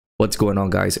What's going on,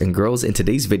 guys and girls? In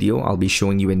today's video, I'll be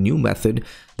showing you a new method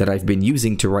that I've been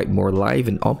using to write more live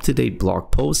and up-to-date blog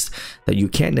posts that you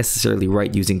can't necessarily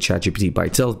write using ChatGPT by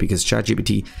itself, because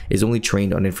ChatGPT is only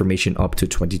trained on information up to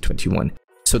 2021.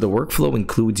 So the workflow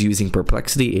includes using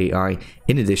Perplexity AI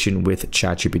in addition with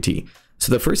ChatGPT.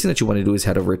 So the first thing that you want to do is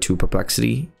head over to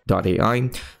Perplexity.ai.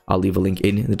 I'll leave a link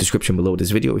in the description below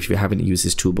this video. If you haven't used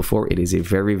this tool before, it is a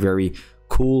very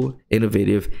cool,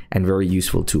 innovative, and very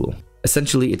useful tool.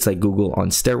 Essentially, it's like Google on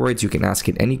steroids. You can ask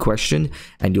it any question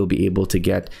and you'll be able to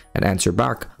get an answer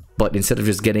back. But instead of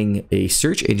just getting a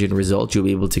search engine result, you'll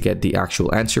be able to get the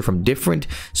actual answer from different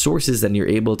sources. Then you're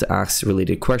able to ask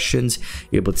related questions.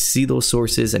 You're able to see those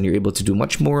sources and you're able to do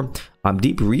much more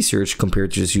deep research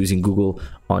compared to just using Google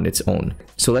on its own.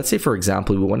 So let's say, for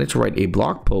example, we wanted to write a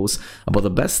blog post about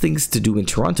the best things to do in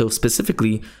Toronto,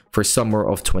 specifically for summer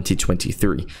of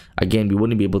 2023. Again, we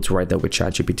wouldn't be able to write that with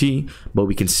ChatGPT, but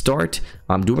we can start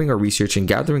doing our research and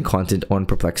gathering content on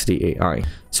Perplexity AI.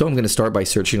 So I'm going to start by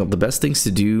searching up the best things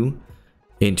to do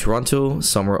in Toronto,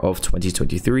 summer of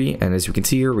 2023. And as you can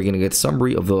see here, we're going to get a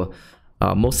summary of the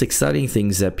most exciting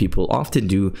things that people often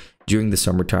do during the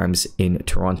summer times in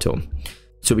Toronto.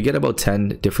 So we get about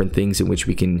 10 different things in which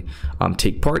we can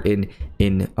take part in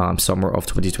summer of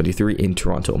 2023 in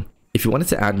Toronto. If you wanted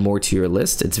to add more to your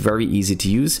list, it's very easy to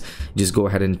use. Just go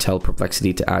ahead and tell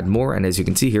Perplexity to add more. And as you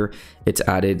can see here, it's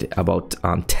added about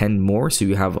 10 more. So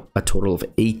you have a total of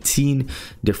 18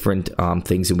 different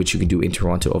things in which you can do in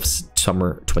Toronto of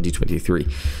summer 2023.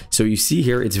 So you see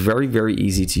here, it's very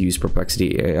easy to use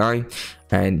Perplexity AI.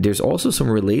 And there's also some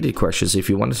related questions. If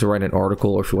you wanted to write an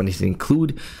article, or if you wanted to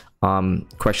include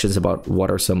questions about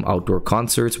what are some outdoor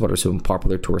concerts, what are some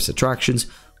popular tourist attractions,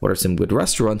 what are some good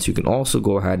restaurants, you can also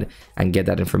go ahead and get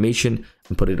that information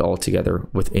and put it all together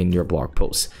within your blog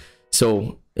post.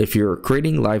 So if you're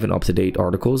creating live and up-to-date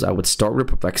articles, I would start with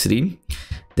Perplexity.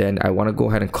 Then I want to go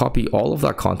ahead and copy all of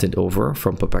that content over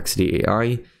from Perplexity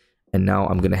AI. And now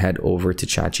I'm going to head over to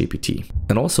ChatGPT.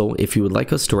 And also, if you would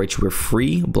like us to write you a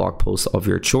free blog post of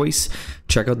your choice,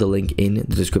 check out the link in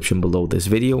the description below this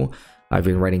video. I've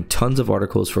been writing tons of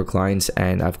articles for clients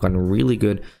and I've gotten really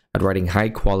good at writing high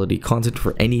quality content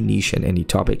for any niche and any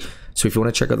topic. So if you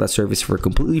want to check out that service for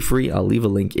completely free, I'll leave a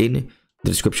link in the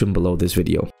description below this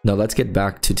video. Now let's get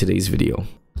back to today's video.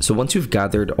 So once you've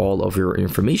gathered all of your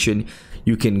information,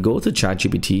 you can go to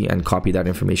ChatGPT and copy that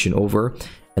information over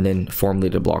and then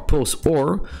formulate a blog post.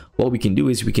 Or what we can do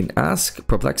is we can ask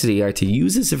Perplexity AI to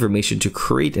use this information to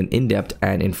create an in-depth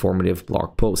and informative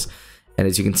blog post. And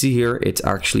as you can see here, it's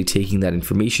actually taking that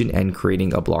information and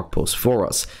creating a blog post for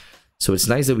us. So it's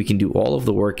nice that we can do all of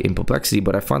the work in Perplexity,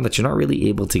 but I find that you're not really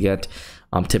able to get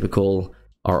typical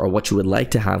or what you would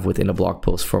like to have within a blog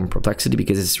post from Perplexity,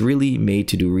 because it's really made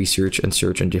to do research and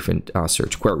search on different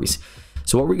search queries.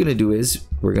 So what we're going to do is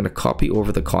we're going to copy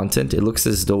over the content. It looks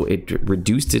as though it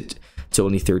reduced it to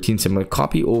only 13. So I'm going to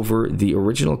copy over the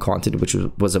original content, which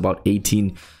was about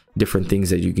 18 different things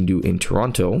that you can do in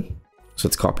Toronto. So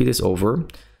let's copy this over.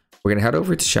 We're going to head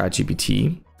over to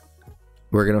ChatGPT.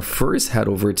 We're going to first head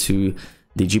over to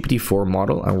the GPT-4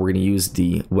 model and we're going to use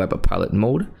the Web Pilot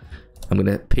mode. I'm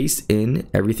going to paste in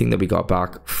everything that we got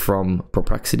back from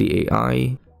Perplexity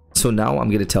AI. So now I'm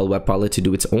going to tell Web Pilot to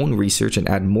do its own research and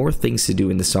add more things to do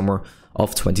in the summer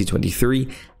of 2023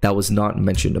 that was not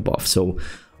mentioned above. So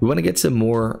we want to get some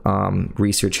more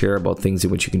research here about things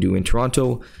in which you can do in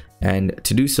Toronto. And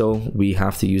to do so, we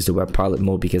have to use the Web Pilot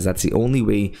mode because that's the only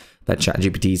way that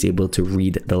ChatGPT is able to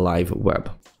read the live web.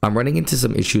 I'm running into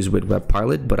some issues with Web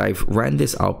Pilot, but I've ran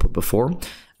this output before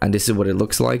and this is what it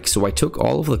looks like. So I took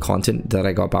all of the content that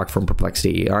I got back from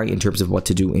Perplexity AI in terms of what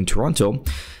to do in Toronto.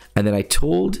 And then I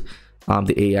told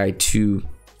the AI to,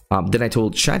 then I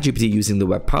told ChatGPT using the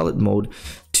Web Pilot mode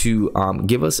to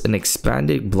give us an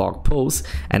expanded blog post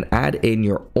and add in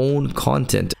your own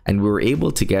content. And we were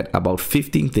able to get about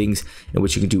 15 things in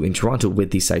which you can do in Toronto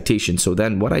with these citations. So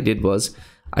then what I did was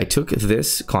I took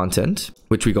this content,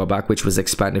 which we got back, which was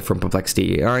expanded from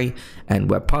Perplexity AI and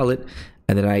Web Pilot,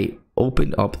 and then I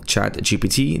opened up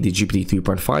ChatGPT, the GPT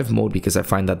 3.5 mode, because I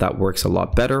find that that works a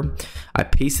lot better. I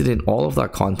pasted in all of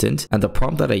that content, and the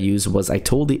prompt that I used was I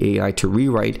told the AI to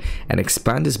rewrite and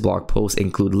expand this blog post,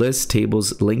 include lists,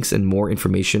 tables, links, and more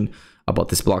information about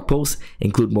this blog post,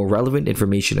 include more relevant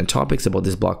information and topics about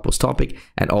this blog post topic,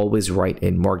 and always write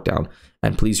in Markdown.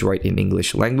 And please write in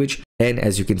English language. And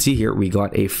as you can see here, we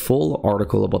got a full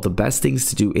article about the best things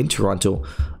to do in Toronto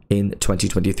in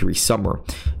 2023 summer.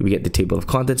 We get the table of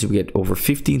contents, we get over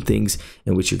 15 things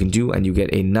in which you can do, and you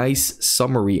get a nice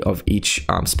summary of each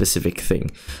specific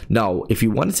thing. Now, if you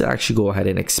wanted to actually go ahead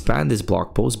and expand this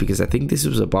blog post, because I think this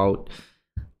was about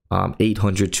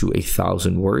 800 to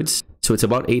 1,000 words. So it's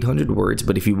about 800 words,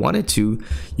 but if you wanted to,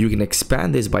 you can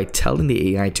expand this by telling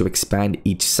the AI to expand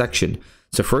each section.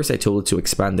 So first I told it to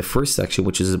expand the first section,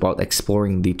 which is about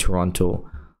exploring the Toronto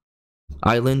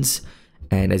Islands.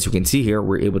 And as you can see here,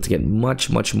 we're able to get much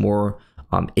more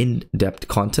in-depth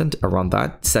content around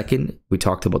that. Second, we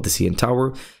talked about the CN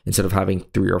Tower. Instead of having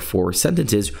 3 or 4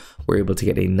 sentences, we're able to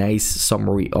get a nice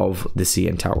summary of the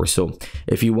CN Tower. So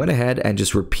if you went ahead and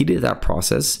just repeated that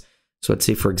process, so let's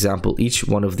say, for example, each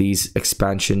one of these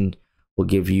expansion will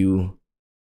give you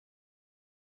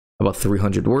about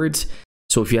 300 words.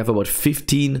 So if you have about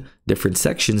 15 different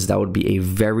sections, that would be a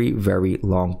very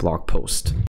long blog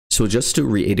post. So just to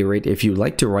reiterate, if you'd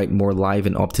like to write more live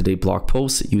and up-to-date blog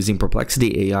posts using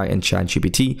Perplexity AI and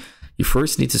ChatGPT, you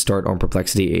first need to start on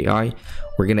Perplexity AI.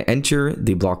 We're going to enter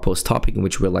the blog post topic in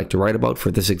which we'd like to write about.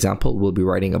 For this example, we'll be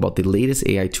writing about the latest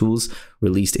AI tools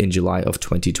released in July of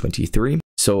 2023.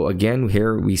 So again,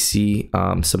 here we see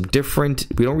some different,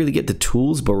 we don't really get the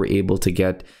tools, but we're able to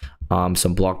get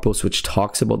some blog posts which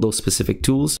talks about those specific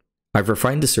tools. I've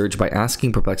refined the search by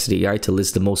asking Perplexity AI to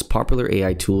list the most popular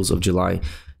AI tools of July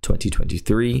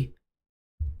 2023.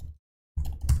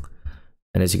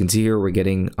 And as you can see here, we're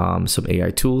getting some AI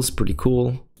tools, pretty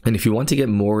cool. And if you want to get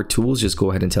more tools, just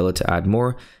go ahead and tell it to add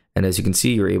more. And as you can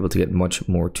see, you're able to get much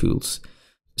more tools.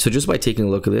 So just by taking a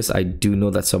look at this, I do know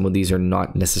that some of these are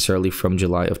not necessarily from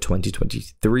July of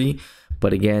 2023.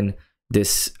 But again,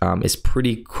 this is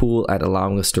pretty cool at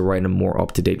allowing us to write a more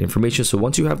up-to-date information. So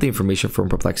once you have the information from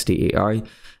Perplexity AI,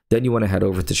 then you want to head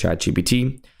over to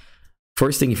ChatGPT.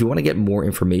 First thing, if you want to get more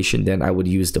information, then I would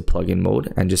use the plugin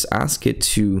mode and just ask it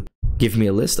to give me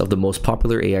a list of the most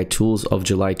popular AI tools of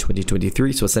July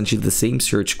 2023. So essentially the same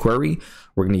search query,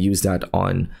 we're going to use that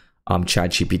on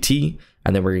ChatGPT,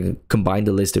 and then we're going to combine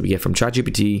the list that we get from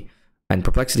ChatGPT and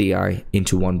Perplexity AI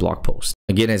into one blog post.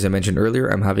 Again, as I mentioned earlier,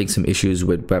 I'm having some issues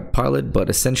with Web Pilot, but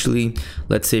essentially,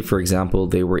 let's say, for example,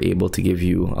 they were able to give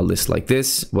you a list like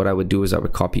this. What I would do is I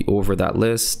would copy over that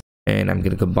list, and I'm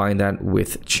going to combine that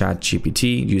with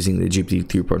ChatGPT using the GPT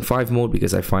 3.5 mode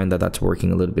because I find that that's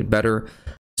working a little bit better.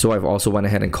 So I've also went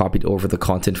ahead and copied over the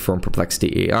content from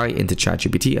Perplexity AI into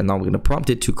ChatGPT, and now I'm going to prompt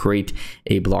it to create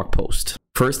a blog post.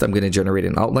 First, I'm going to generate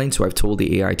an outline. So I've told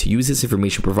the AI to use this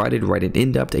information provided, write an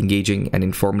in-depth, engaging, and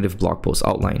informative blog post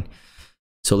outline.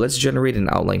 So let's generate an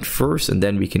outline first, and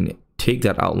then we can take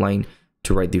that outline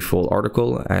to write the full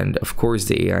article. And of course,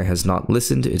 the AI has not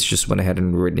listened. It's just went ahead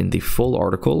and written the full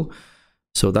article.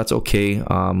 So that's okay.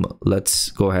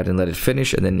 Let's go ahead and let it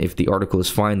finish. And then if the article is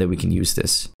fine, then we can use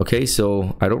this. Okay,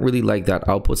 so I don't really like that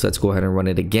output. So let's go ahead and run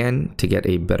it again to get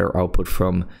a better output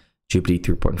from GPT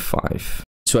 3.5.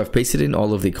 So I've pasted in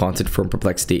all of the content from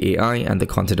Perplexity AI and the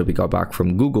content that we got back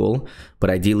from Google, but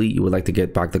ideally you would like to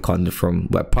get back the content from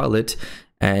Web Pilot.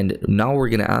 And now we're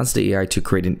going to ask the AI to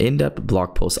create an in-depth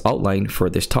blog post outline for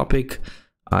this topic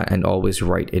and always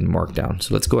write in Markdown.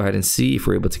 So let's go ahead and see if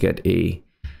we're able to get a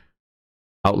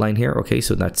outline here. Okay,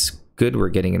 so that's good. We're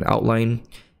getting an outline,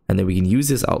 and then we can use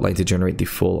this outline to generate the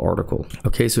full article.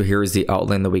 Okay, so here is the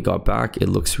outline that we got back. It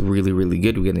looks really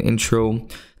good. We get an intro.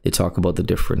 They talk about the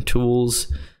different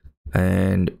tools,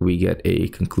 and we get a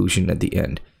conclusion at the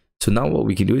end. So now what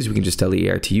we can do is we can just tell the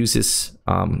AI to use this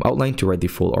outline to write the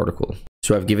full article.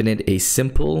 So I've given it a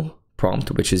simple prompt,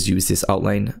 which is use this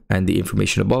outline and the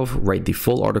information above, write the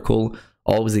full article,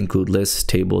 always include lists,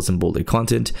 tables, and bolded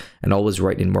content, and always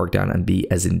write in Markdown and be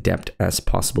as in-depth as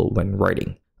possible when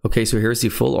writing. Okay, so here's the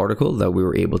full article that we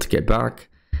were able to get back.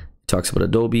 It talks about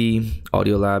Adobe,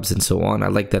 Audio Labs, and so on. I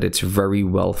like that it's very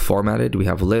well formatted. We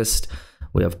have a list,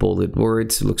 we have bolded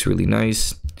words, it looks really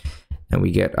nice. And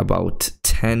we get about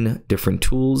 10 different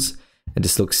tools. And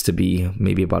this looks to be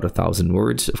maybe about 1,000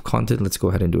 words of content. Let's go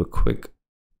ahead and do a quick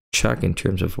check in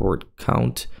terms of word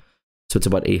count. So it's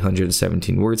about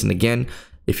 817 words. And again,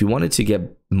 if you wanted to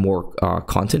get more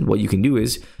content, what you can do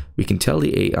is we can tell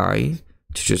the AI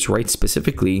to just write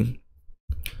specifically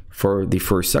for the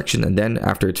first section. And then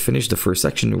after it's finished the first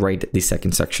section, write the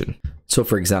second section. So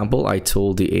for example, I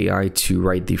told the AI to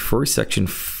write the first section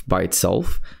by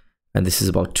itself. And this is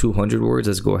about 200 words.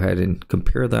 Let's go ahead and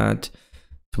compare that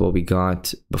to what we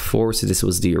got before. So this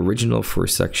was the original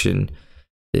first section.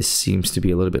 This seems to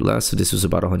be a little bit less. So this was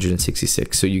about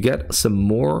 166. So you get some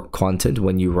more content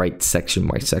when you write section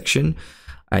by section,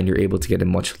 and you're able to get a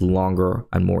much longer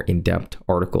and more in-depth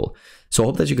article. So I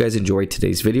hope that you guys enjoyed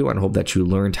today's video, and hope that you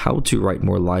learned how to write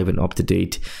more live and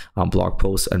up-to-date blog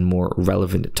posts and more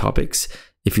relevant topics.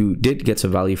 If you did get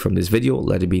some value from this video,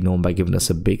 let it be known by giving us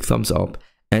a big thumbs up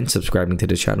and subscribing to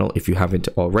the channel if you haven't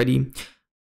already.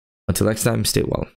 Until next time, stay well.